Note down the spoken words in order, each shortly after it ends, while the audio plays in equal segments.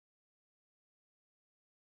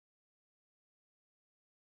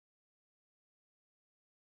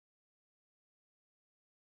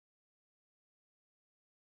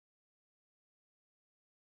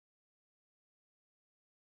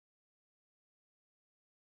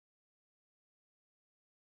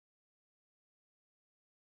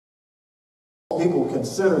most people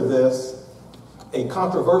consider this a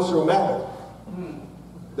controversial matter.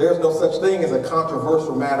 There's no such thing as a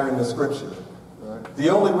controversial matter in the Scripture. The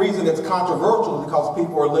only reason it's controversial is because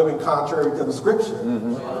people are living contrary to the Scripture.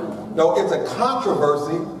 No, it's a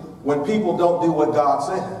controversy when people don't do what God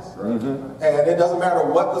says. And it doesn't matter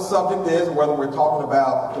what the subject is, whether we're talking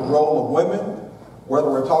about the role of women, whether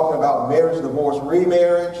we're talking about marriage, divorce,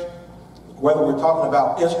 remarriage, whether we're talking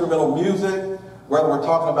about instrumental music, whether we're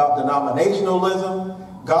talking about denominationalism.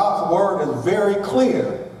 God's word is very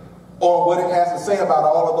clear on what it has to say about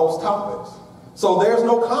all of those topics. So there's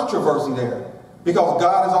no controversy there, because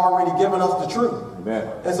God has already given us the truth.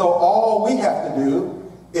 Amen. And so all we have to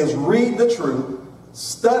do is read the truth,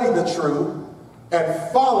 study the truth,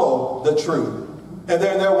 and follow the truth. And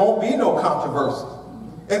then there won't be no controversy.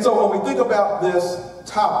 And so when we think about this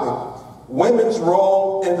topic, women's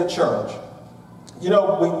role in the church, you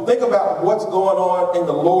know, we think about what's going on in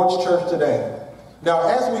the Lord's church today. Now,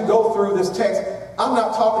 as we go through this text, I'm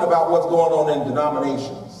not talking about what's going on in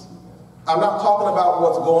denominations. I'm not talking about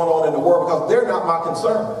what's going on in the world, because they're not my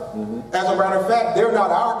concern. As a matter of fact, they're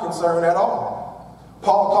not our concern at all.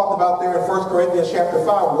 Paul talked about there in 1 Corinthians chapter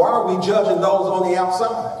 5, why are we judging those on the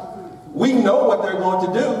outside? We know what they're going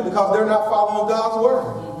to do because they're not following God's word.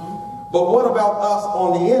 But what about us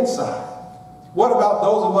on the inside? What about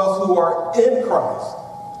those of us who are in Christ?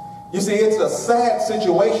 You see, it's a sad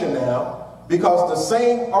situation now, because the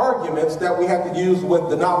same arguments that we have to use with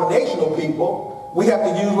denominational people, we have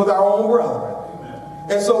to use with our own brethren.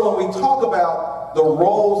 And so when we talk about the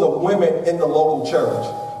roles of women in the local church,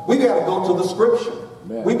 we got to go to the Scripture.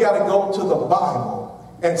 We got to go to the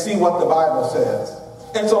Bible and see what the Bible says.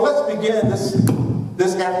 And so let's begin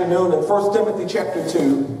this afternoon in 1 Timothy chapter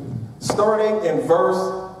 2, starting in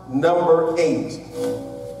verse number 8.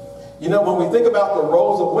 You know, when we think about the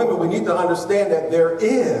roles of women, we need to understand that there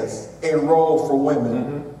is a role for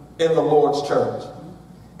women in the Lord's church.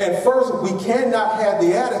 And first, we cannot have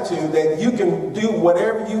the attitude that you can do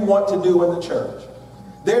whatever you want to do in the church.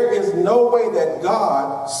 There is no way that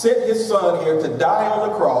God sent his son here to die on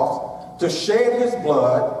the cross, to shed his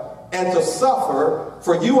blood, and to suffer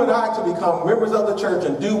for you and I to become members of the church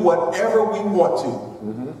and do whatever we want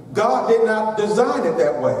to. God did not design it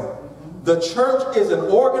that way. The church is an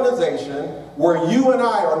organization where you and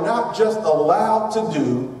I are not just allowed to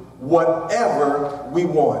do whatever we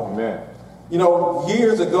want. Amen. You know,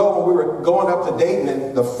 years ago when we were going up to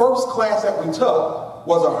Dayton, the first class that we took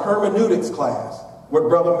was a hermeneutics class with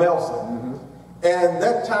Brother Melson. And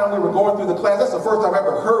that time we were going through the class, that's the first time I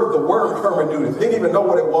ever heard the word hermeneutics. Didn't even know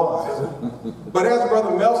what it was. But as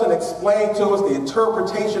Brother Melson explained to us the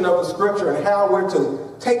interpretation of the Scripture and how we're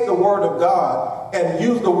to take the Word of God and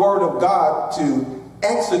use the Word of God to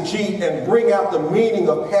exegete and bring out the meaning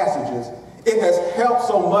of passages, it has helped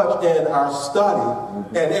so much in our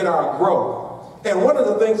study and in our growth. And one of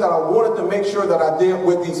the things that I wanted to make sure that I did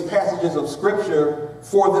with these passages of Scripture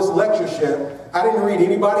for this lectureship, I didn't read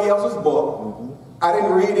anybody else's book. I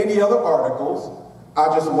didn't read any other articles.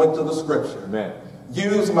 I just went to the Scripture. Amen.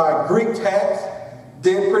 Used my Greek text,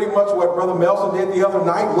 did pretty much what Brother Melson did the other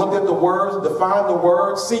night, looked at the words, defined the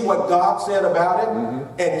words, see what God said about it,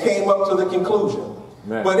 and came up to the conclusion.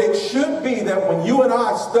 Amen. But it should be that when you and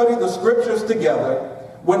I study the Scriptures together,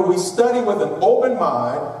 when we study with an open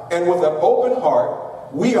mind and with an open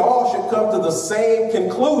heart, we all should come to the same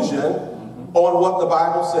conclusion on what the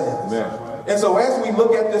Bible says. Amen. And so as we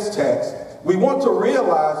look at this text, we want to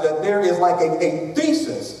realize that there is like a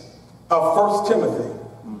thesis of 1 Timothy.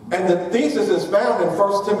 And the thesis is found in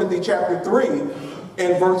 1 Timothy chapter 3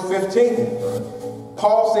 in verse 15.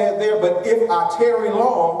 Paul said there, but if I tarry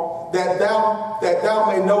long, that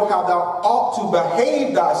thou may know how thou ought to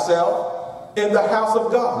behave thyself in the house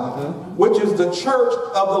of God, which is the church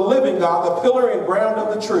of the living God, the pillar and ground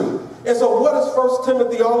of the truth. And so what is 1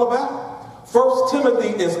 Timothy all about? 1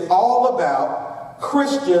 Timothy is all about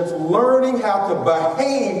Christians learning how to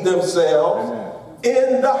behave themselves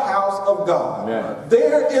in the house of God. Amen.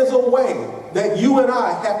 There is a way that you and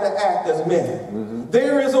I have to act as men.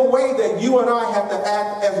 There is a way that you and I have to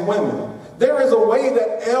act as women. There is a way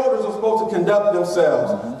that elders are supposed to conduct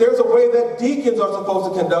themselves. There's a way that deacons are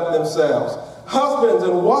supposed to conduct themselves. Husbands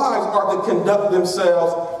and wives are to conduct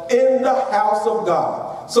themselves in the house of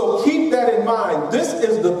God. So keep that in mind. This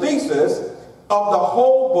is the thesis of the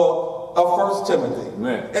whole book of 1 Timothy.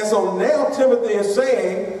 Amen. And so now Timothy is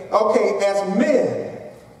saying, okay, as men,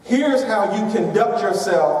 here's how you conduct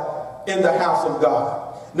yourself in the house of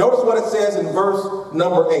God. Notice what it says in verse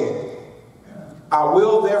number 8. I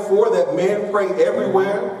will therefore that men pray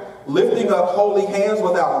everywhere, lifting up holy hands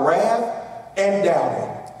without wrath and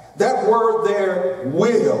doubting. That word there,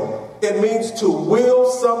 will, It means to will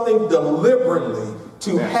something deliberately,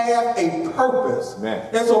 to have a purpose.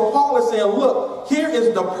 And so Paul is saying, look, here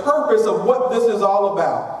is the purpose of what this is all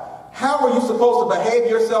about. How are you supposed to behave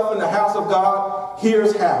yourself in the house of God?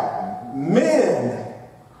 Here's how. Men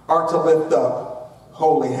are to lift up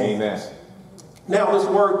holy hands. Now this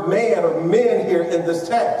word man or men here in this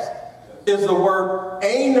text is the word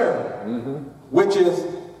einer, which is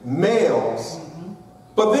males.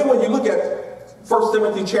 But then when you look at 1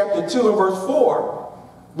 Timothy chapter 2 and verse 4,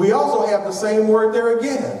 we also have the same word there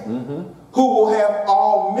again. Who will have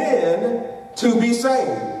all men to be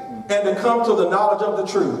saved and to come to the knowledge of the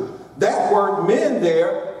truth. That word men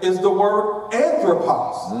there is the word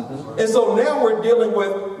anthropos. And so now we're dealing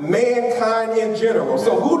with mankind in general.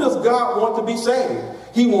 So who does God want to be saved?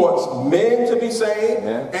 He wants men to be saved,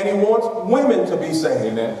 and he wants women to be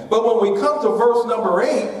saved. But when we come to verse number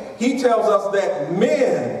 8, he tells us that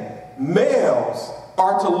men, males,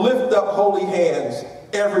 are to lift up holy hands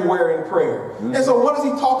everywhere in prayer. And so what is he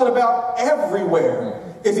talking about everywhere?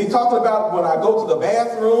 Is he talking about when I go to the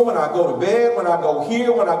bathroom, when I go to bed, when I go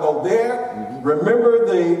here, when I go there? Remember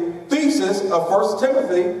the thesis of 1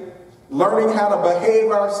 Timothy, learning how to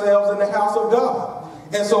behave ourselves in the house of God.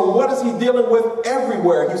 And so what is he dealing with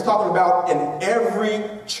everywhere? He's talking about in every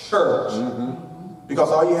church.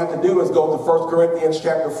 Because all you have to do is go to 1 Corinthians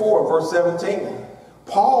chapter 4 and verse 17.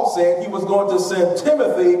 Paul said he was going to send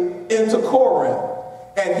Timothy into Corinth.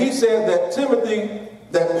 And he said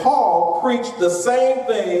that Paul preached the same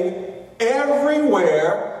thing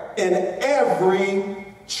everywhere in every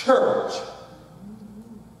church.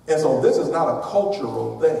 And so this is not a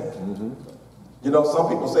cultural thing. You know, some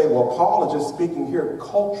people say, well, Paul is just speaking here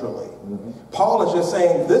culturally. Paul is just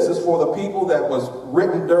saying this is for the people that was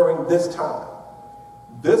written during this time.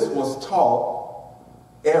 This was taught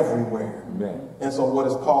everywhere. And so what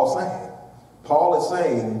is Paul saying? Paul is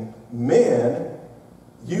saying, men,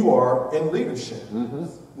 you are in leadership.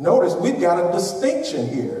 Notice we've got a distinction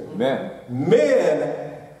here.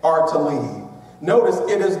 Men are to lead. Notice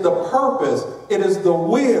it is the purpose, it is the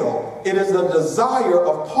will, it is the desire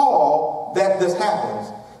of Paul that this happens.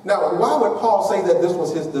 Now, why would Paul say that this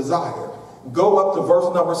was his desire? Go up to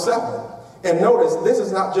verse number 7. And notice this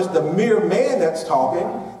is not just a mere man that's talking.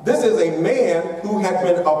 This is a man who had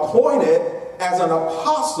been appointed as an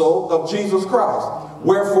apostle of Jesus Christ.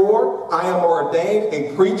 Wherefore, I am ordained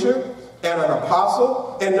a preacher and an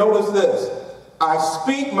apostle. And notice this, I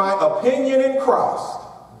speak my opinion in Christ.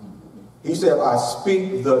 He said, I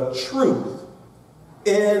speak the truth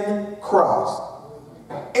in Christ.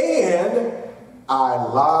 And I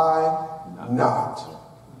lie not.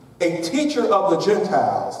 A teacher of the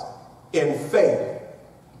Gentiles in faith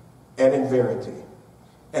and in verity.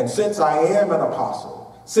 And since I am an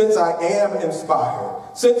apostle, since I am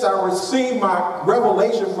inspired, since I received my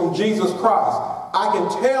revelation from Jesus Christ, I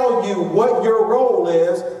can tell you what your role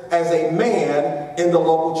is as a man in the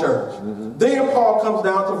local church. Then Paul comes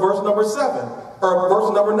down to verse number 7, or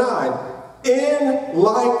verse number 9. In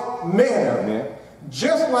like manner,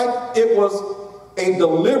 just like it was a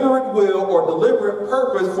deliberate will or deliberate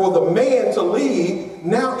purpose for the man to lead,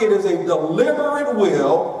 now it is a deliberate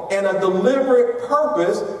will and a deliberate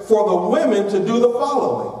purpose for the women to do the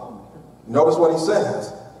following. Notice what he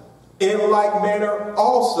says. In like manner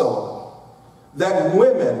also, that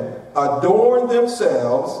women adorn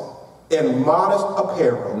themselves in modest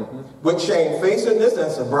apparel, with shamefacedness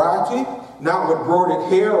and sobriety, not with broidered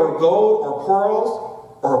hair or gold or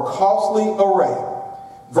pearls or costly array.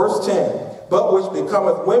 Verse 10, but which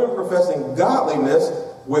becometh women professing godliness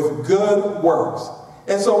with good works.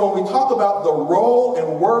 And so when we talk about the role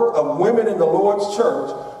and work of women in the Lord's church,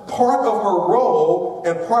 part of her role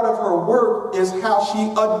and part of her work is how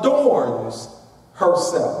she adorns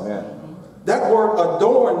herself. That word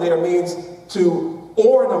adorn there means to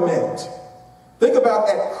ornament. Think about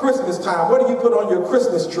at Christmas time, what do you put on your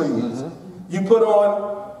Christmas trees? You put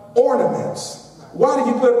on ornaments. Why do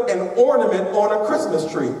you put an ornament on a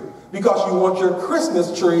Christmas tree? Because you want your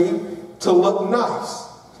Christmas tree to look nice.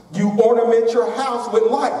 You ornament your house with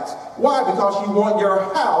lights. Why? Because you want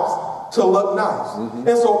your house to look nice.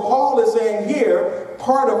 And so Paul is saying here,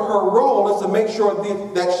 part of her role is to make sure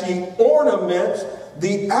that she ornaments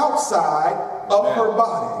the outside of her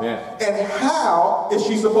body. And how is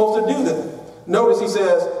she supposed to do this? Notice he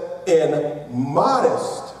says, in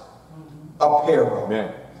modest apparel.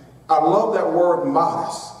 I love that word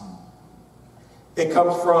modest. It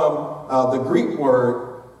comes from the Greek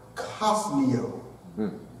word kosmio.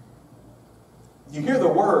 You hear the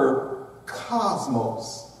word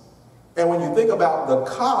cosmos. And when you think about the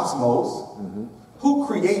cosmos, who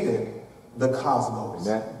created the cosmos?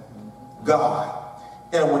 God.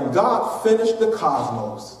 And when God finished the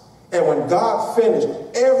cosmos, and when God finished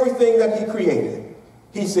everything that he created,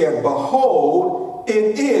 he said, behold,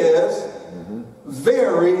 it is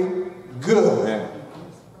very good. Amen.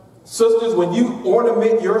 Sisters, when you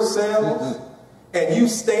ornament yourselves and you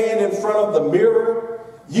stand in front of the mirror,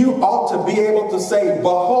 you ought to be able to say,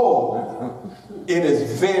 behold, it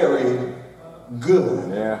is very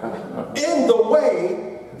good. In the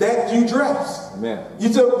way that you dress. Amen.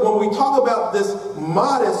 You see, when we talk about this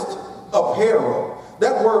modest apparel,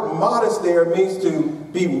 that word modest there means to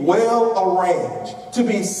be well arranged, to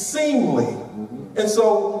be seemly. And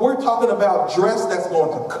so we're talking about dress that's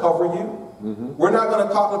going to cover you. We're not going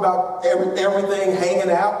to talk about everything hanging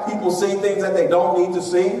out, people seeing things that they don't need to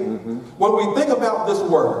see. When we think about this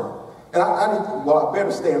word, and I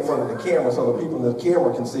better stay in front of the camera so the people in the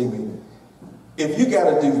camera can see me. If you got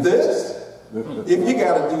to do this, if you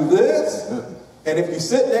got to do this, and if you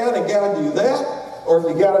sit down and got to do that, or if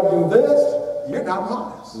you got to do this, you're not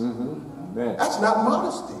modest. That's not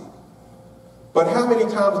modesty. But how many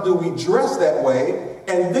times do we dress that way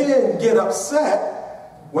and then get upset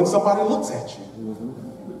when somebody looks at you?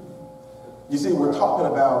 You see, we're talking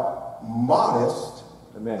about modest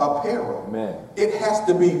apparel. It has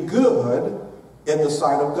to be good in the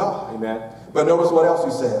sight of God. But notice what else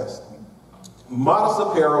he says. Modest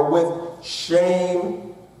apparel with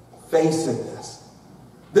shamefacedness.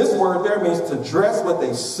 This word there means to dress with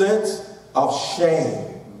a sense of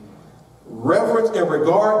shame. Reverence and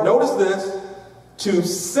regard, notice this, to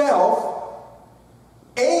self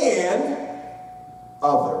and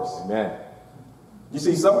others. Amen. You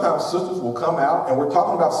see, sometimes sisters will come out, and we're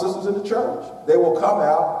talking about sisters in the church. They will come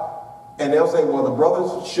out and they'll say, well, the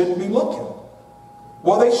brothers shouldn't be looking.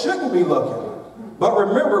 Well, they shouldn't be looking. But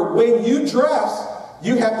remember, when you dress,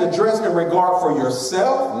 you have to dress in regard for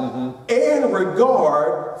yourself and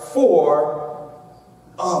regard for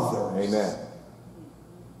others. Amen.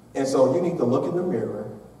 And so you need to look in the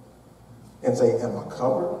mirror and say, am I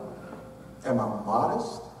covered? Am I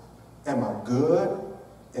modest? Am I good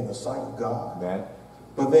in the sight of God? Amen.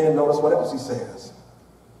 But then notice what else he says.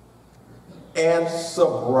 And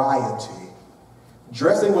sobriety.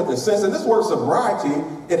 Dressing with a sense, and this word sobriety,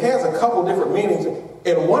 it has a couple different meanings.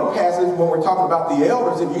 In one passage, when we're talking about the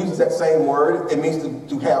elders, it uses that same word. It means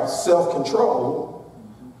to have self-control,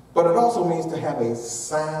 but it also means to have a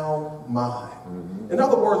sound mind. In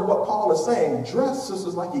other words, what Paul is saying, dress,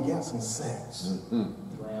 sisters, like you got some sense.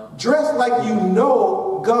 Dress like you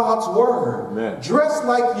know God's word. Amen. Dress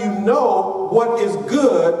like you know what is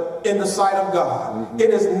good in the sight of God.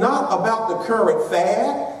 It is not about the current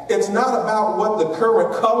fad. It's not about what the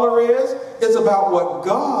current color is. It's about what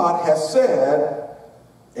God has said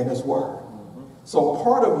in his word. So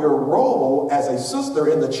part of your role as a sister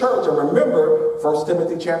in the church, and remember 1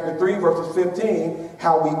 Timothy chapter 3 verses 15,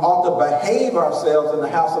 how we ought to behave ourselves in the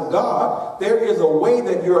house of God. There is a way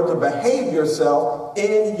that you're to behave yourself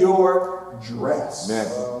in your dress.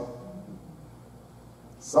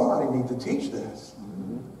 Somebody needs to teach this.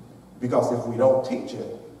 Because if we don't teach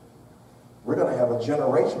it, we're going to have a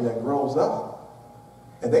generation that grows up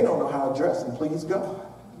and they don't know how to dress and please God.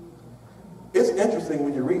 It's interesting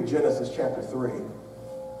when you read Genesis chapter 3.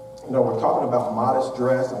 You know, we're talking about modest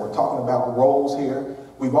dress and we're talking about roles here.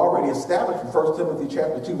 We've already established in 1 Timothy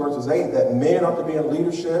chapter 2 verses 8 that men are to be in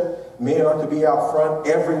leadership. Men are to be out front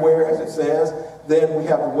everywhere, as it says. Then we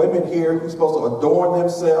have women here who's supposed to adorn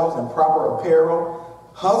themselves in proper apparel.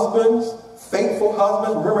 Husbands, faithful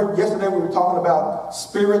husbands. Remember yesterday we were talking about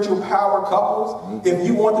spiritual power couples. If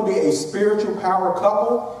you want to be a spiritual power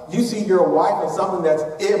couple, you see your wife in something that's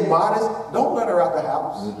immodest, don't let her out the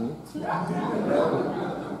house.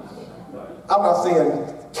 I'm not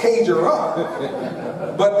saying cage her up.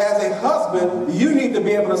 But as a husband, you need to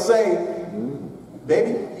be able to say,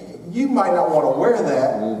 baby, you might not want to wear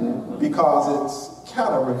that because it's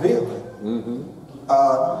kind of revealing.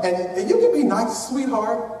 And you can be nice,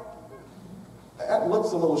 sweetheart. That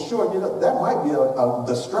looks a little short. You know, that might be a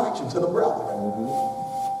distraction to the brethren.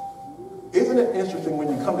 Isn't it interesting when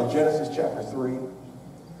you come to Genesis chapter 3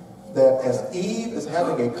 that as Eve is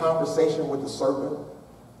having a conversation with the serpent,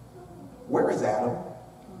 where is Adam?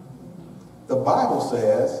 The Bible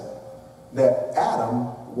says that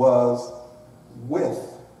Adam was with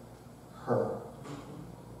her.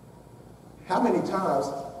 How many times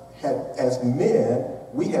as men,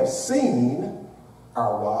 we have seen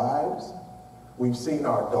our wives, we've seen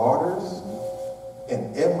our daughters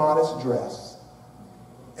in immodest dress,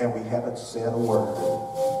 and we haven't said a word.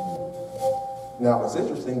 Now, it's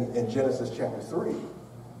interesting in Genesis chapter 3,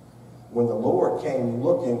 when the Lord came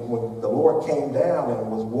looking, when the Lord came down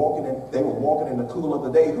and was walking in, they were walking in the cool of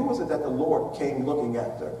the day, who was it that the Lord came looking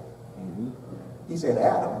after? He said,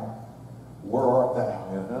 Adam, where art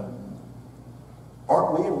thou?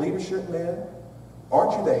 Aren't we in leadership, man?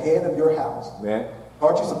 Aren't you the head of your house?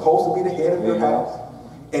 Aren't you supposed to be the head of your house?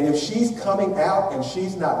 And if she's coming out and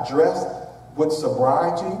she's not dressed with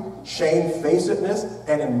sobriety, shamefacedness,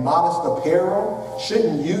 and in modest apparel,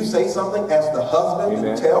 shouldn't you say something as the husband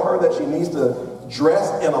and tell her that she needs to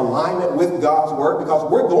dress in alignment with God's word? Because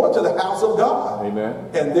we're going to the house of God.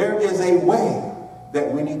 And there is a way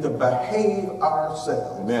that we need to behave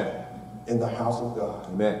ourselves in the house of God.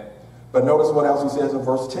 But notice what else he says in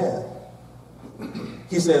verse 10.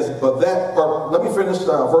 He says, but that, or let me finish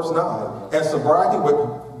verse 9. And sobriety with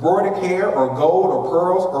broided hair or gold or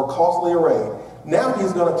pearls or costly array. Now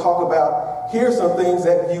he's going to talk about, here's some things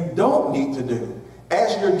that you don't need to do.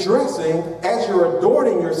 As you're dressing, as you're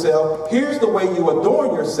adorning yourself, here's the way you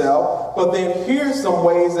adorn yourself, but then here's some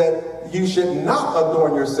ways that you should not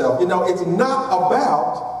adorn yourself. You know, it's not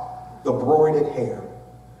about the broided hair.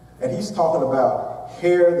 And he's talking about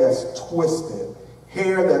hair that's twisted,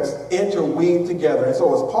 hair that's interweaved together. And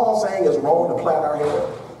so is Paul saying it's wrong to plait our hair?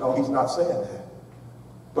 No, he's not saying that.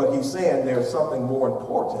 But he's saying there's something more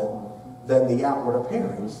important than the outward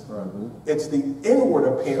appearance. It's the inward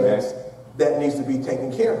appearance that needs to be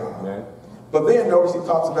taken care of. But then notice he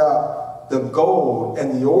talks about the gold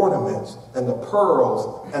and the ornaments and the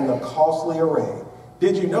pearls and the costly array.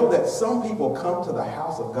 Did you know that some people come to the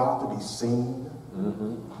house of God to be seen?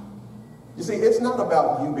 You see, it's not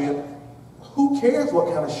about you being, who cares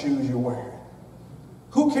what kind of shoes you're wearing?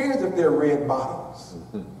 Who cares if they're red bottoms?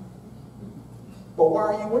 But why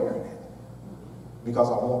are you wearing it? Because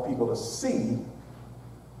I want people to see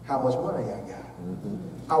how much money I got.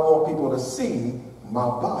 I want people to see my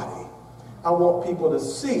body. I want people to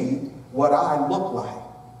see what I look like.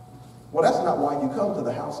 Well, that's not why you come to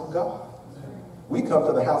the house of God. We come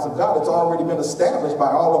to the house of God. It's already been established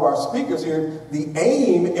by all of our speakers here. The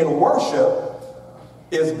aim in worship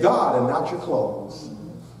is God and not your clothes.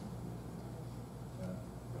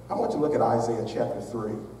 I want you to look at Isaiah chapter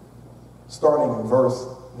 3, starting in verse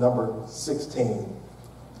number 16.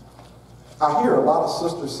 I hear a lot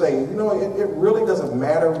of sisters say, you know, it really doesn't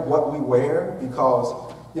matter what we wear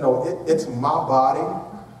because, you know, it's my body.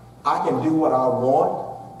 I can do what I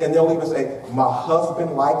want. And they'll even say, my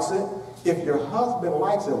husband likes it. If your husband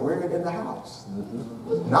likes it, wear it in the house.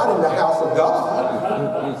 Not in the house of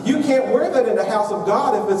God. You can't wear that in the house of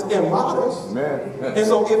God if it's immodest. And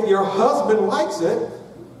so if your husband likes it,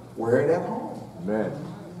 wear it at home.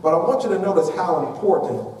 But I want you to notice how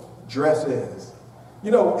important dress is.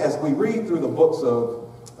 You know, as we read through the books of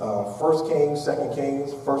 1 Kings, 2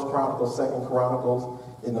 Kings, 1 Chronicles, 2 Chronicles,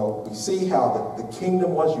 you know, we see how the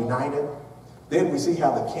kingdom was united. Then we see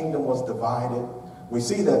how the kingdom was divided. We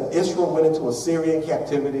see that Israel went into Assyrian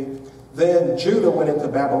captivity. Then Judah went into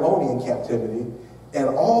Babylonian captivity. And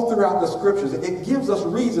all throughout the scriptures, it gives us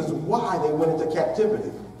reasons why they went into captivity.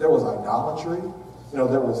 There was idolatry. You know,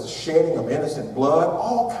 there was shedding of innocent blood.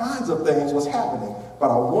 All kinds of things was happening. But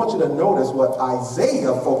I want you to notice what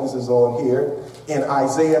Isaiah focuses on here in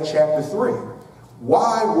Isaiah chapter 3.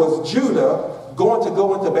 Why was Judah going to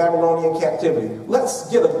go into Babylonian captivity? Let's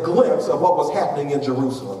get a glimpse of what was happening in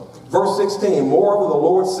Jerusalem. Verse 16, moreover the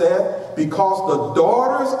Lord said, because the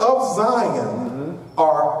daughters of Zion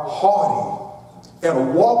are haughty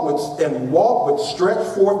and walk with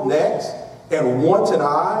stretched forth necks and wanton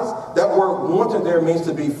eyes. That word wanton there means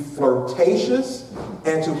to be flirtatious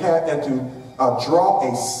and to draw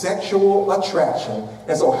a sexual attraction.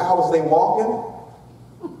 And so how was they walking?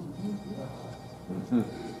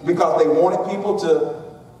 Because they wanted people to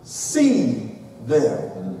see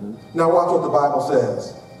them. Now watch what the Bible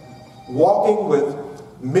says. Walking with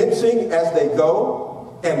mincing as they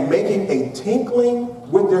go and making a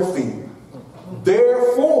tinkling with their feet.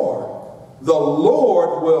 Therefore, the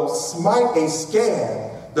Lord will smite a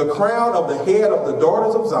scab, the crown of the head of the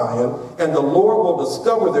daughters of Zion, and the Lord will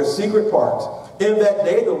discover their secret parts. In that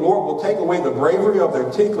day, the Lord will take away the bravery of their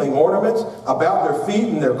tinkling ornaments about their feet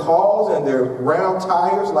and their calls and their round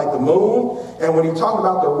tires like the moon. And when he's talking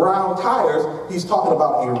about the round tires, he's talking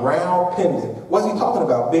about a round pendant. What's he talking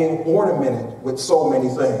about? Being ornamented with so many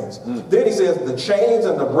things. Then he says the chains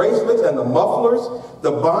and the bracelets and the mufflers,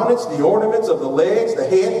 the bonnets, the ornaments of the legs, the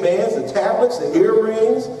headbands, the tablets, the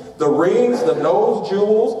earrings, the rings, the nose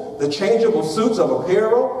jewels, the changeable suits of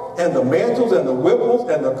apparel, and the mantles and the whipples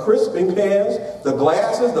and the crisping pans, the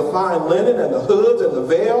glasses, the fine linen and the hoods and the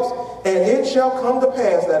veils. And it shall come to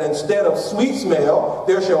pass that instead of sweet smell,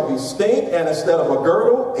 there shall be stink, and instead of a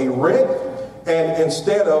girdle, a rent. and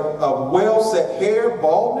instead of well-set hair,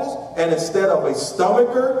 baldness, and instead of a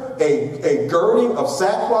stomacher, a girding of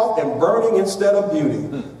sackcloth, and burning instead of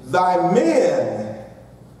beauty. Thy men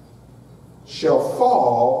shall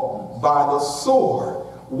fall by the sword.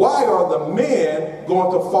 Why are the men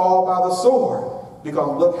going to fall by the sword?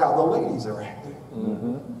 Because look how the ladies are acting.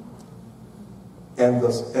 And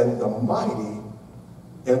the mighty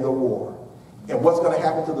in the war. And what's going to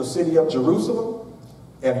happen to the city of Jerusalem?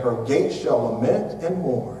 And her gates shall lament and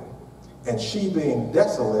mourn, and she being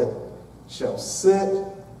desolate shall sit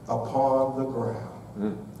upon the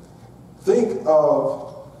ground. Think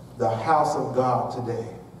of the house of God today,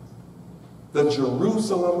 the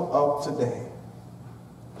Jerusalem of today.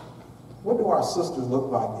 What do our sisters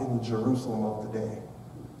look like in the Jerusalem of today?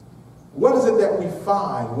 What is it that we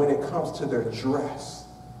find when it comes to their dress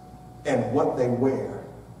and what they wear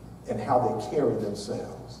and how they carry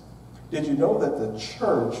themselves? Did you know that the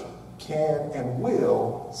church can and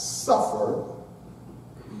will suffer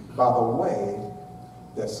by the way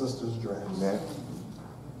that sisters dress? Amen.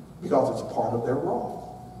 Because it's part of their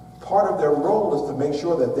role. Part of their role is to make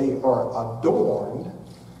sure that they are adorned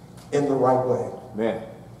in the right way. Amen.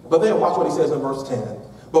 But then watch what he says in verse 10.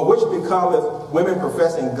 But which becometh women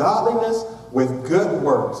professing godliness with good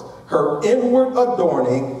works. Her inward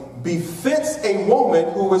adorning befits a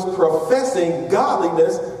woman who is professing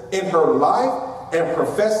godliness in her life and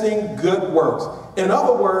professing good works. In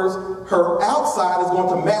other words, her outside is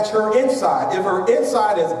going to match her inside. If her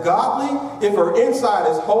inside is godly, if her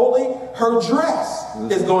inside is holy, her dress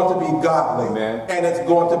is going to be godly. Amen. And it's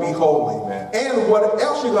going to be holy. Amen. And what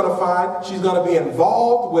else you're going to find? She's going to be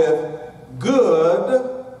involved with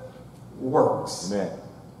good works. Amen.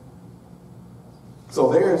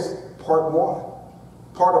 So there's part one.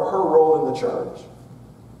 Part of her role in the church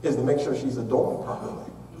is to make sure she's adorned properly.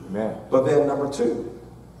 Amen. But then number two,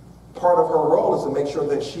 part of her role is to make sure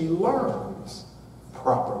that she learns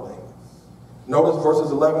properly. Notice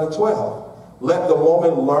verses 11 and 12. Let the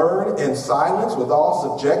woman learn in silence with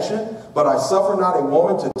all subjection, but I suffer not a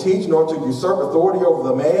woman to teach nor to usurp authority over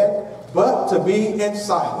the man, but to be in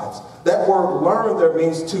silence. That word learn there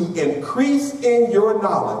means to increase in your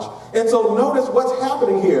knowledge. And so notice what's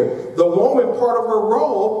happening here. The woman, part of her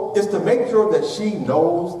role is to make sure that she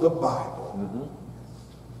knows the Bible.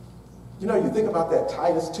 You know, you think about that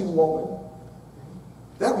Titus 2 woman.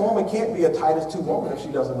 That woman can't be a Titus 2 woman if she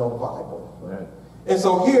doesn't know the Bible. Right. And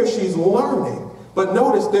so here she's learning. But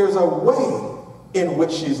notice there's a way in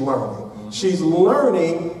which she's learning. She's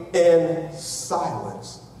learning in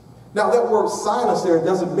silence. Now that word silence there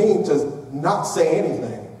doesn't mean to not say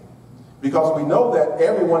anything. Because we know that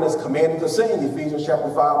everyone is commanded to sing, Ephesians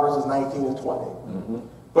chapter 5 verses 19 and 20.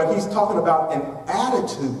 But he's talking about an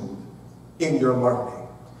attitude in your learning.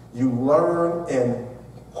 You learn in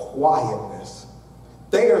quietness.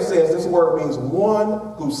 Thayer says this word means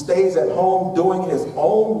one who stays at home doing his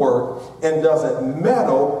own work and doesn't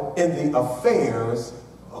meddle in the affairs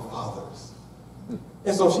of others.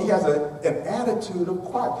 And so she has an attitude of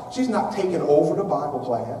quiet. She's not taking over the Bible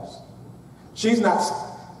class. She's not.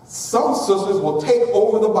 Some sisters will take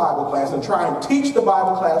over the Bible class and try and teach the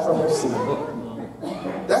Bible class from their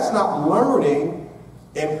seat. That's not learning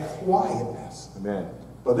in quietness. Amen.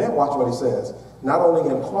 But then watch what he says. Not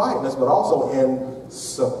only in quietness, but also in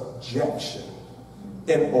subjection,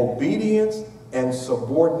 in obedience and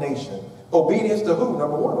subordination. Obedience to who?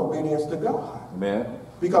 Number one, obedience to God. Amen.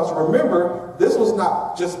 Because remember, this was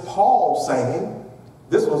not just Paul saying,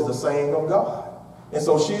 this was the saying of God. And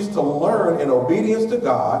so she's to learn in obedience to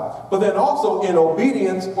God, but then also in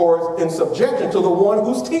obedience or in subjection to the one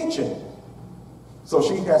who's teaching. So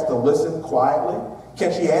she has to listen quietly.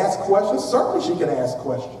 Can she ask questions? Certainly she can ask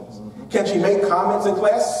questions. Can she make comments in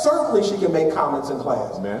class? Certainly she can make comments in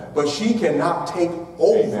class. Amen. But she cannot take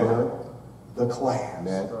over the class.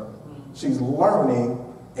 Amen. She's learning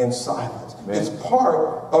in silence. Amen. It's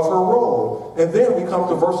part of her role. And then we come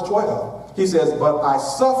to verse 12. He says, but I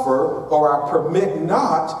suffer, or I permit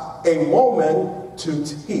not a woman to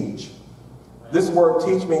teach. This word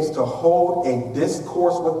teach means to hold a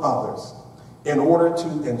discourse with others in order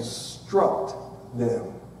to instruct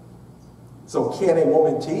them. So can a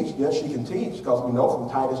woman teach? Yes, she can teach, because we know from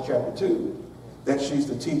Titus chapter 2 that she's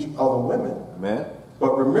to teach other women. Amen.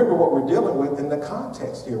 But remember what we're dealing with in the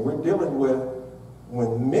context here. We're dealing with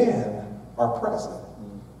when men are present.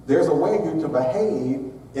 There's a way you're to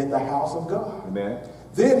behave in the house of God. Amen.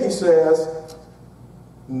 Then he says,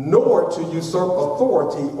 nor to usurp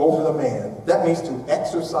authority over the man. That means to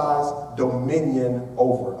exercise dominion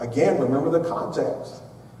over. Again, remember the context.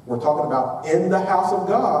 We're talking about in the house of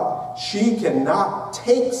God. She cannot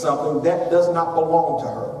take something that does not belong to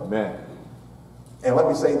her. Amen. And let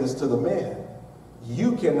me say this to the men.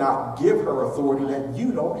 You cannot give her authority that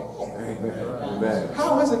you don't have. Amen.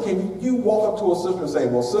 How is it can you walk up to a sister and say,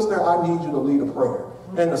 well, sister, I need you to lead a prayer.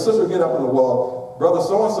 And the sister get up and go, well, brother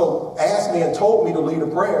so-and-so asked me and told me to lead a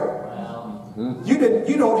prayer.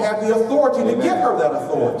 You don't have the authority to give her that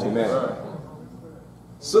authority. Amen.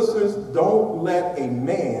 Sisters, don't let a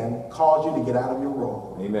man cause you to get out of your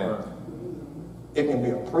role. Amen. It can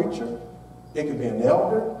be a preacher. It can be an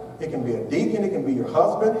elder. It can be a deacon. It can be your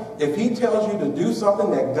husband. If he tells you to do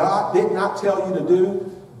something that God did not tell you to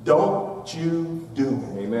do, don't you do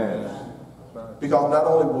it. Amen. Because not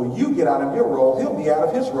only will you get out of your role, he'll be out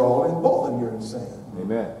of his role, and both of you are in sin.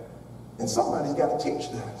 Amen. And somebody's got to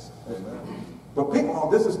teach this. Amen. But people,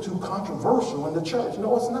 oh, this is too controversial in the church.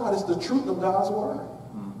 No, it's not. It's the truth of God's word.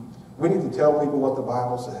 We need to tell people what the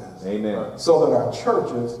Bible says. Amen. So that our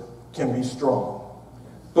churches can be strong.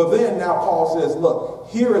 But then now Paul says, look,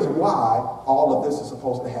 here is why all of this is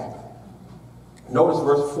supposed to happen. Notice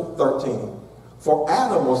verse 13. For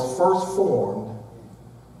Adam was first formed,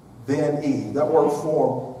 then Eve. That word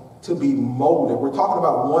formed, to be molded. We're talking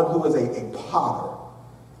about one who is a potter.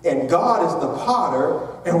 And God is the potter.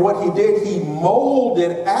 And what he did, he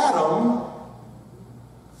molded Adam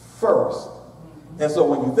first. And so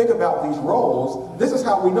when you think about these roles, this is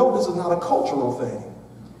how we know this is not a cultural thing.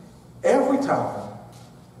 Every time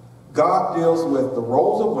God deals with the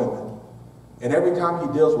roles of women, and every time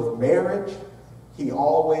he deals with marriage, he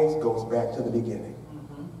always goes back to the beginning.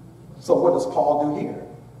 So what does Paul do here?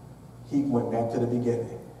 He went back to the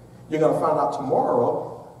beginning. You're going to find out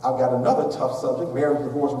tomorrow, I've got another tough subject, marriage,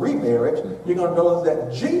 divorce, remarriage. You're going to notice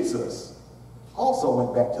that Jesus also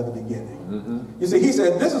went back to the beginning. You see, he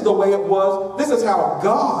said, this is the way it was. This is how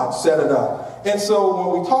God set it up. And so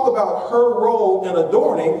when we talk about her role in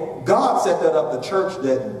adorning, God set that up. The church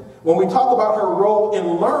didn't. When we talk about her role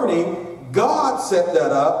in learning, God set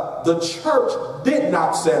that up. The church did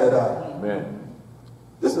not set it up. Amen.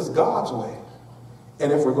 This is God's way.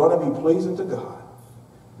 And if we're going to be pleasing to God,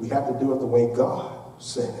 we have to do it the way God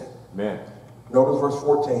said it. Amen. Notice verse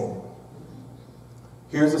 14.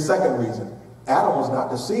 Here's the second reason. Adam was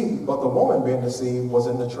not deceived, but the woman being deceived was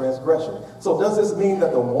in the transgression. So does this mean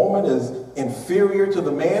that the woman is inferior to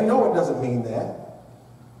the man? No, it doesn't mean that.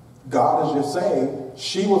 God is just saying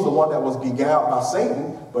she was the one that was beguiled by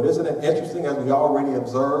Satan. But isn't it interesting, as we already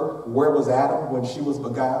observed, where was Adam when she was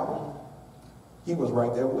beguiled? He was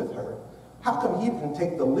right there with her. How come he didn't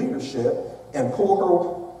take the leadership and pull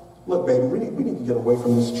her? Look, baby, we need to get away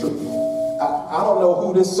from this tree. I don't know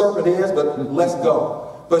who this serpent is, but let's go.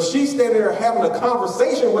 But she's standing there having a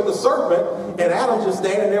conversation with the serpent, and Adam's just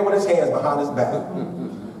standing there with his hands behind his back.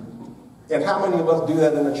 And how many of us do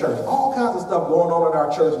that in the church? All kinds of stuff going on in our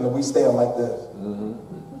church, and we stand like this.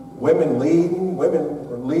 Women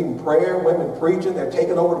leading prayer, women preaching, they're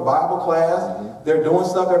taking over the Bible class, they're doing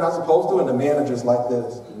stuff they're not supposed to, and the men are just like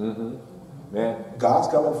this. Man. God's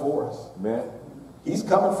coming for us. Man. He's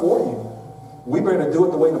coming for you. We better do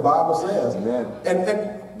it the way the Bible says. Amen.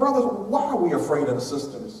 And brothers, why are we afraid of the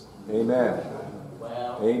sisters? Amen.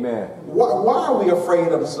 Wow. Amen. Why are we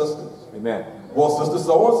afraid of the sisters? Amen. Well, sister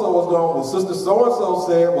so-and-so was gone. Well, sister so-and-so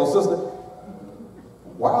said, well, sister.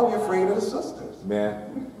 Why are we afraid of the sisters?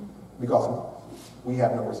 Amen. Because we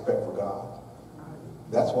have no respect for God.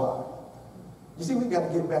 That's why. You see, we've got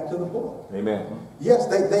to get back to the book. Amen. Yes,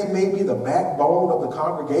 they may be the backbone of the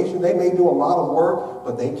congregation. They may do a lot of work,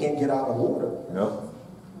 but they can't get out of order. Yep.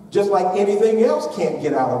 Just like anything else can't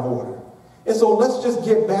get out of order. And so let's just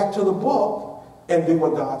get back to the book and do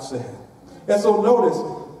what God said. And so notice,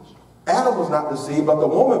 Adam was not deceived, but the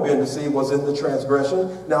woman being deceived was in the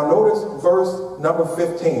transgression. Now notice verse number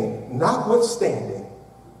 15. Notwithstanding,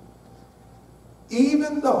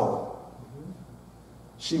 even though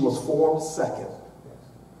she was formed second,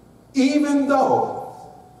 even though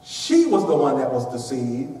she was the one that was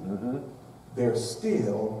deceived, there's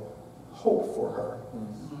still hope for her.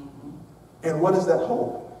 And what is that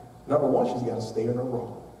hope? Number one, she's got to stay in her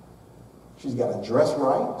role. She's got to dress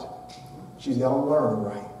right. She's got to learn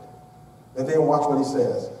right. And then watch what he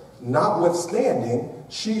says. Notwithstanding,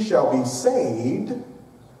 she shall be saved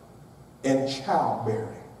in childbearing.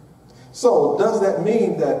 So does that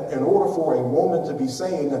mean that in order for a woman to be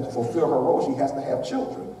saved and to fulfill her role, she has to have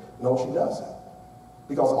children? No, she doesn't.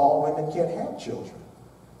 Because all women can't have children.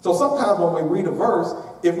 So sometimes when we read a verse,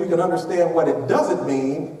 if we can understand what it doesn't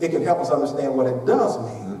mean, it can help us understand what it does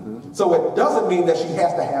mean. So it doesn't mean that she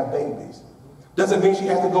has to have babies. Doesn't mean she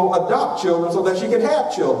has to go adopt children so that she can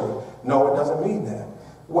have children. No, it doesn't mean that.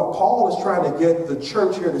 What Paul is trying to get the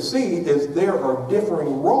church here to see is there are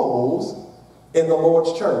differing roles in the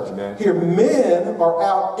Lord's church. Amen. Here, men are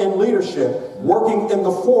out in leadership, working in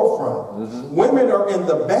the forefront. Women are in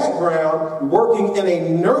the background, working in a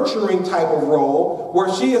nurturing type of role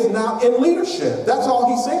where she is now in leadership. That's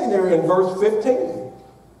all he's saying there in verse 15.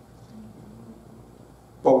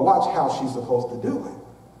 But watch how she's supposed to do it.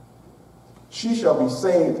 She shall be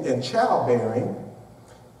saved in childbearing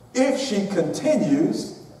if she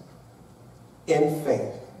continues in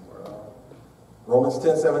faith. Romans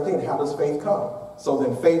 10:17, how does faith come? So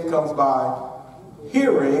then faith comes by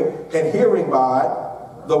hearing, and hearing by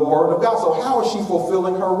the word of God. So how is she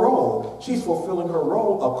fulfilling her role? She's fulfilling her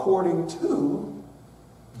role according to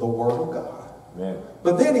the word of God. Amen.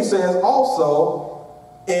 But then he says also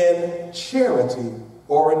in charity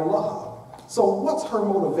or in love. So what's her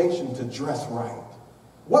motivation to dress right?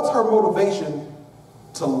 What's her motivation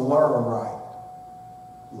to learn right?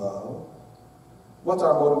 Love. What's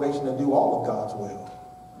our motivation to do all of God's will?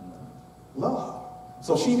 Love.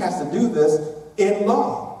 So she has to do this in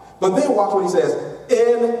love. But then watch what he says,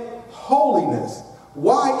 in holiness.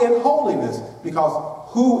 Why in holiness?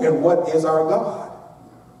 Because who and what is our God?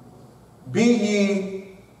 Be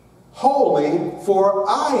ye holy, for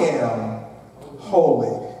I am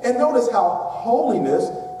holy. And notice how holiness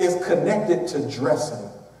is connected to dressing.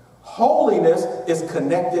 Holiness is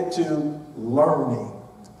connected to learning.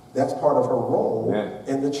 That's part of her role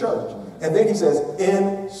in the church. And then he says,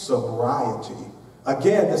 in sobriety.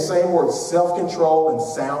 Again, the same word, self-control and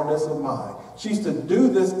soundness of mind. She's to do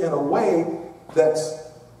this in a way that's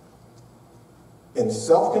in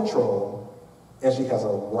self-control, and she has a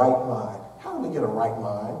right mind. How do we get a right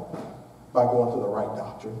mind? By going to the right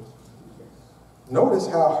doctrine. Notice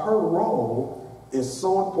how her role is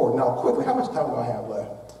so important. Now, quickly, how much time do I have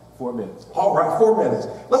left? 4 minutes. All right, 4 minutes.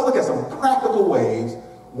 Let's look at some practical ways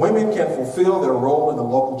women can fulfill their role in the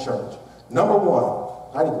local church. Number one,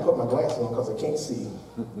 I need to put my glasses on because I can't see.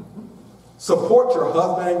 Support your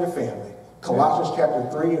husband and your family. Colossians chapter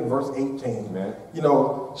 3 and verse 18. Amen. You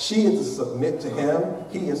know, she is to submit to him.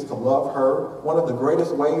 He is to love her. One of the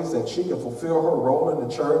greatest ways that she can fulfill her role in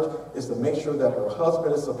the church is to make sure that her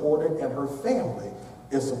husband is supported and her family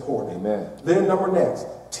is supported. Amen. Then next,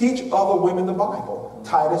 teach other women the Bible.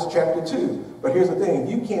 Titus chapter 2. But here's the thing,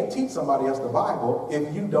 you can't teach somebody else the Bible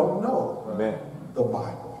if you don't know the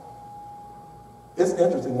Bible. It's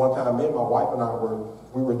interesting, one time me and my wife and I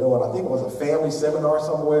we were doing, I think it was a family seminar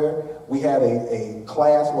somewhere. We had a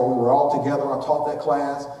class where we were all together. I taught that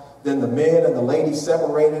class. Then the men and the ladies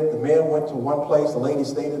separated. The men went to one place, the ladies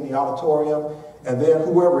stayed in the auditorium. And then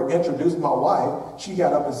whoever introduced my wife, she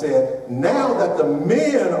got up and said, now that the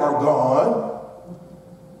men are gone,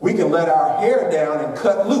 we can let our hair down and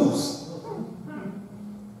cut loose.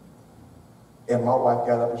 And my wife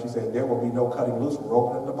got up and she said, there will be no cutting loose. We're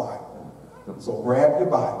opening the Bible. So grab your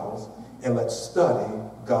Bibles and let's study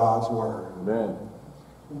God's word. Amen.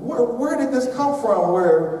 Where did this come from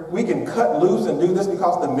where we can cut loose and do this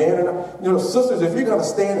because the men are, sisters, if you're going to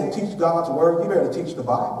stand and teach God's word, you better teach the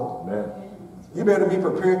Bible. Amen. You better be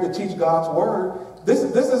prepared to teach God's word. This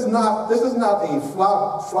is not a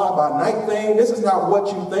fly by night thing. This is not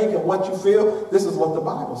what you think and what you feel. This is what the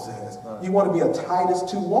Bible says. You want to be a Titus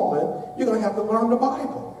 2 woman, you're going to have to learn the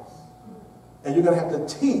Bible. And you're going to have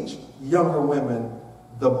to teach younger women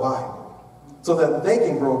the Bible so that they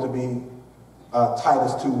can grow to be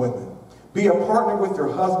Titus 2 women. Be a partner with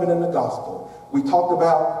your husband in the gospel. We talked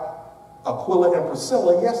about Aquila and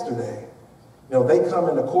Priscilla yesterday. They come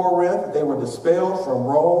into Corinth, they were dispelled from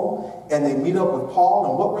Rome, and they meet up with Paul,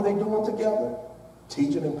 and what were they doing together?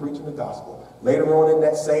 Teaching and preaching the gospel. Later on in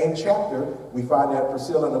that same chapter, we find that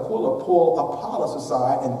Priscilla and Aquila pull Apollos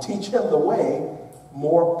aside and teach him the way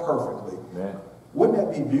more perfectly. Amen. Wouldn't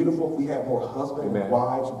that be beautiful if we had more husbands Amen. and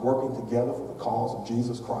wives working together for the cause of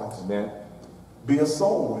Jesus Christ? Amen. Be a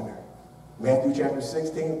soul winner. Matthew chapter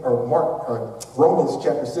 16, or Romans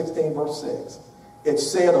chapter 16, verse 6. It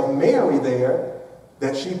said of Mary there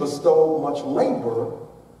that she bestowed much labor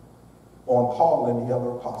on Paul and the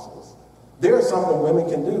other apostles. There's something women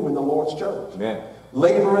can do in the Lord's church. Amen.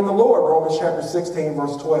 Labor in the Lord, Romans chapter 16,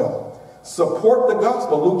 verse 12. Support the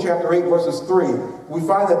gospel, Luke chapter 8, verses 3. We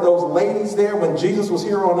find that those ladies there, when Jesus was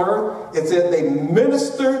here on earth, it said they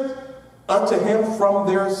ministered unto him from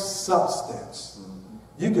their substance.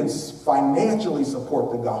 You can financially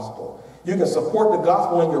support the gospel. You can support the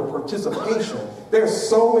gospel in your participation. There's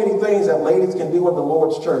so many things that ladies can do in the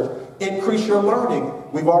Lord's church. Increase your learning.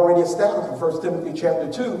 We've already established in 1 Timothy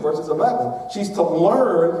chapter 2, verses 11. She's to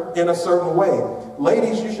learn in a certain way.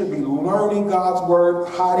 Ladies, you should be learning God's word,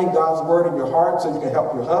 hiding God's word in your heart so you can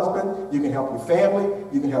help your husband, you can help your family,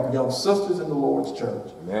 you can help young sisters in the Lord's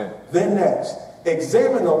church. Amen. Then next,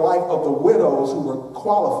 Examine the life of the widows who were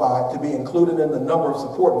qualified to be included in the number of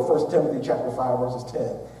support in 1 Timothy chapter 5, verses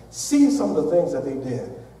 10. See some of the things that they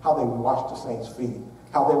did, how they washed the saints' feet,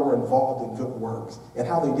 how they were involved in good works, and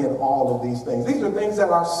how they did all of these things. These are things that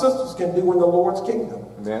our sisters can do in the Lord's kingdom.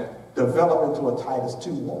 Amen. Develop into a Titus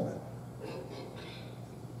 2 woman.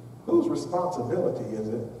 Whose responsibility is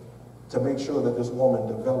it to make sure that this woman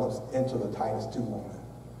develops into the Titus 2 woman?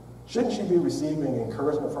 Shouldn't she be receiving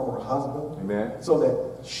encouragement from her husband? Amen. So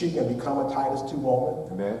that she can become a Titus 2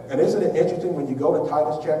 woman? Amen. And isn't it interesting when you go to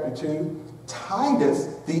Titus chapter 2, Titus,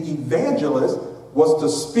 the evangelist, was to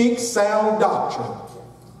speak sound doctrine.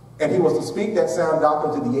 And he was to speak that sound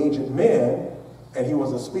doctrine to the aged men, and he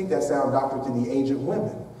was to speak that sound doctrine to the aged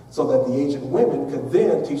women, so that the aged women could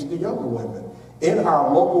then teach the younger women. In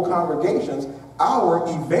our local congregations, our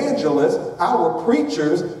evangelists, our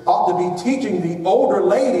preachers ought to be teaching the older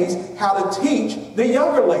ladies how to teach the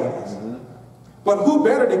younger ladies. Mm-hmm. But who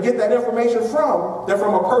better to get that information from than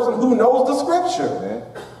from a person who knows the scripture?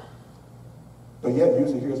 Mm-hmm. But yet,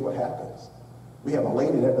 usually here's what happens. We have a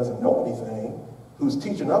lady that doesn't know anything, who's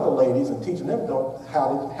teaching other ladies and teaching them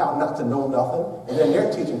how not to know nothing, and then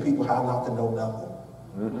they're teaching people how not to know nothing.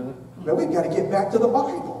 Mm-hmm. Man, we've got to get back to the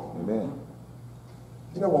Bible. Amen.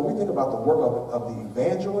 You know, when we think about the work of the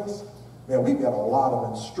evangelist, man, we've got a lot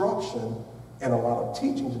of instruction and a lot of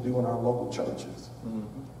teaching to do in our local churches. Mm-hmm.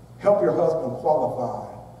 Help your husband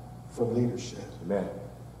qualify for leadership. Amen.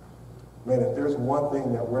 Man, if there's one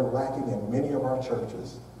thing that we're lacking in many of our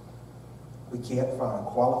churches, we can't find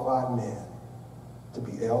qualified men to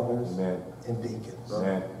be elders Amen. And deacons.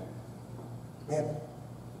 Amen. Man,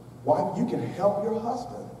 wife, you can help your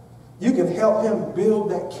husband. You can help him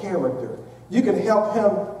build that character. You can help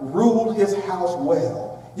him rule his house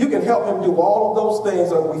well. You can help him do all of those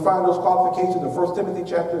things. We find those qualifications in 1 Timothy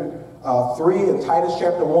chapter 3 and Titus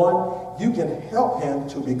chapter 1. You can help him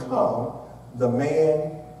to become the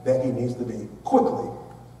man that he needs to be. Quickly,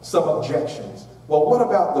 some objections. Well, what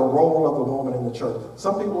about the role of the woman in the church?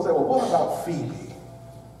 Some people say, well, what about Phoebe?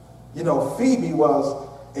 You know, Phoebe was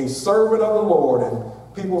a servant of the Lord, and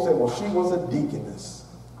people say, well, she was a deaconess.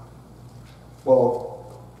 Well,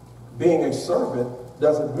 being a servant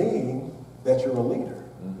doesn't mean that you're a leader.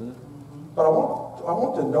 Mm-hmm. But I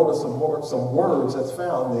want to notice some words that's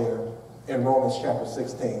found there in Romans chapter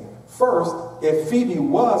 16. First, if Phoebe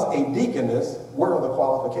was a deaconess, where are the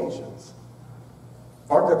qualifications?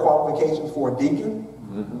 Aren't there qualifications for a deacon?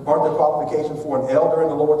 Mm-hmm. Aren't there qualifications for an elder in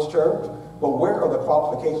the Lord's church? But where are the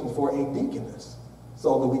qualifications for a deaconess?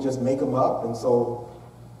 So do we just make them up? And so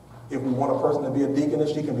if we want a person to be a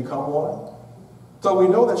deaconess, she can become one? So we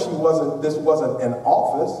know that this wasn't an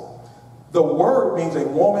office. The word means a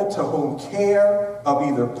woman to whom care of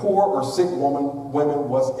either poor or sick women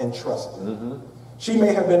was entrusted. Mm-hmm. She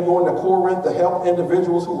may have been going to Corinth to help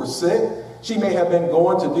individuals who were sick. She may have been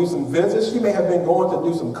going to do some visits. She may have been going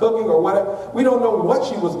to do some cooking or whatever. We don't know what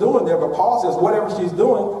she was doing there, but Paul says whatever she's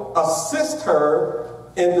doing, assist her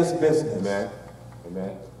in this business. Amen.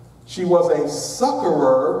 Amen. She was a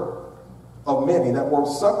succorer of many. That word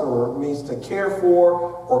succorer means to care for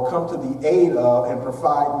or come to the aid of and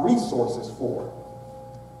provide resources for.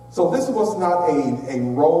 So this was not a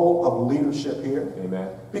role of leadership here. Amen.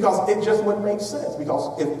 Because it just wouldn't make sense.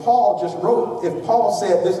 Because if Paul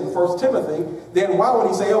said this in 1 Timothy, then why would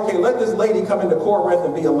he say, okay, let this lady come into Corinth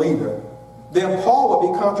and be a leader? Then Paul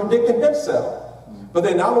would be contradicting himself. But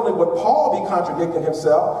then not only would Paul be contradicting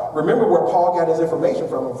himself, remember where Paul got his information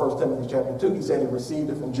from in 1 Timothy chapter 2. He said he received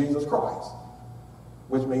it from Jesus Christ,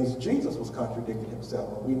 which means Jesus was contradicting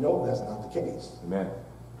himself. And we know that's not the case. Amen.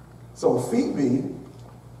 So Phoebe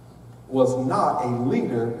was not a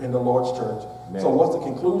leader in the Lord's church. Amen. So what's the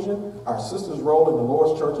conclusion? Our sister's role in the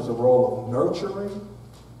Lord's church is a role of nurturing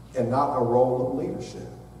and not a role of leadership.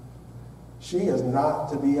 She is not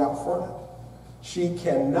to be out front. She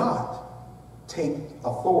cannot take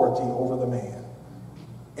authority over the man,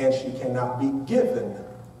 and she cannot be given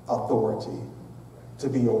authority to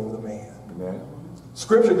be over the man. Amen.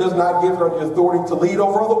 Scripture does not give her the authority to lead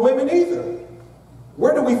over other women either.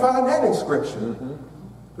 Where do we find that in Scripture? Mm-hmm.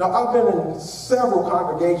 Now, I've been in several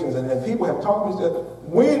congregations, and people have talked to me and said,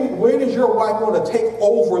 when is your wife going to take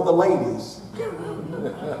over the ladies?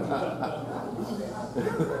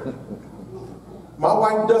 My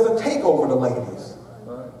wife doesn't take over the ladies,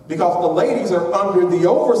 because the ladies are under the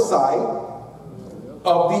oversight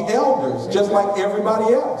of the elders, just like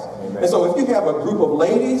everybody else. Amen. And so if you have a group of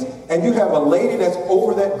ladies, and you have a lady that's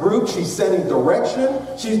over that group, she's setting direction,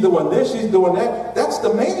 she's doing this, she's doing that, that's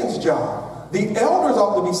the man's job. The elders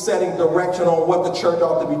ought to be setting direction on what the church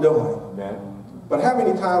ought to be doing. Amen. But how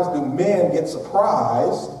many times do men get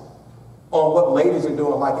surprised on what ladies are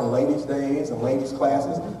doing, like in ladies' days and ladies'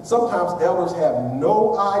 classes. Sometimes elders have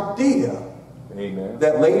no idea Amen.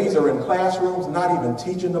 that ladies are in classrooms not even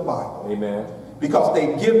teaching the Bible. Amen. Because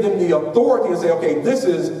they give them the authority and say, okay, this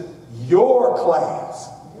is your class.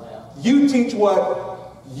 You teach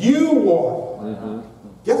what you want. Mm-hmm.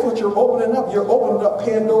 Guess what you're opening up? You're opening up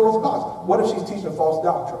Pandora's box. What if she's teaching false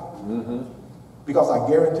doctrine? Mm-hmm. Because I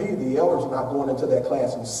guarantee you the elders are not going into that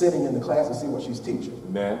class and sitting in the class and see what she's teaching.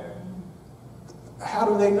 Amen. How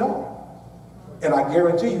do they know? And I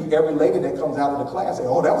guarantee you every lady that comes out of the class say,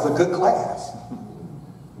 oh, that was a good class.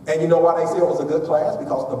 And you know why they say it was a good class?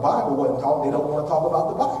 Because the Bible wasn't taught. They don't want to talk about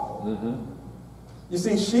the Bible. Mm-hmm. You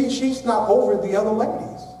see, she's not over the other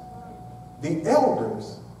ladies. The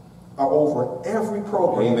elders are over every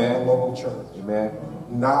program Amen. in the local church. Amen.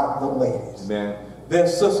 Not the ladies. Amen. Then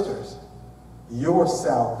sisters, your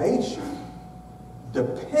salvation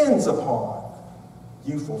depends upon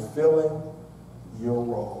you fulfilling your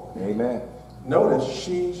role. Amen. Notice,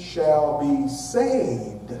 she shall be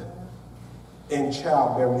saved in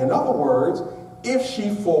childbearing. In other words, if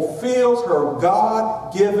she fulfills her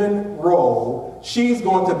God-given role, she's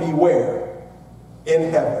going to be where? In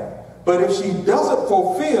heaven. But if she doesn't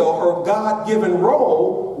fulfill her God-given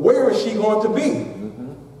role, where is she going to be?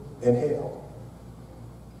 Mm-hmm. In hell.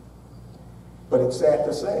 But it's sad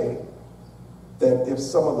to say that if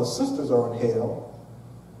some of the sisters are in hell,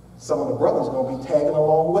 some of the brothers are going to be tagging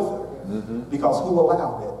along with her. Mm-hmm. Because who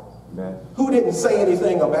allowed it? Amen. Who didn't say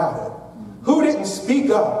anything about it? Who didn't speak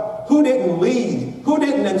up? Who didn't lead? Who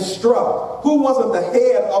didn't instruct? Who wasn't the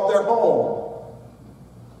head of their home?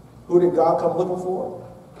 Who did God come looking for?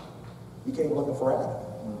 He came looking for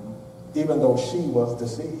Adam, even though she was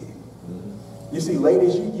deceived. Mm-hmm. You see,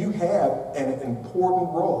 ladies, you have an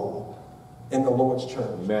important role in the Lord's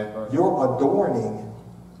church. Amen. Your adorning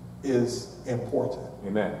is important.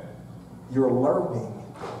 Amen. Your learning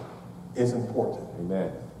is important.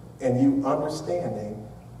 Amen. And you understanding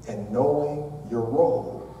and knowing your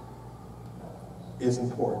role is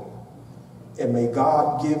important. And may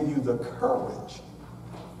God give you the courage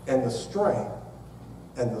and the strength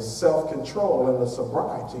and the self-control and the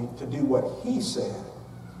sobriety to do what he said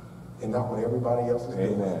and not what everybody else is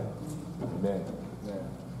doing. Amen. Amen.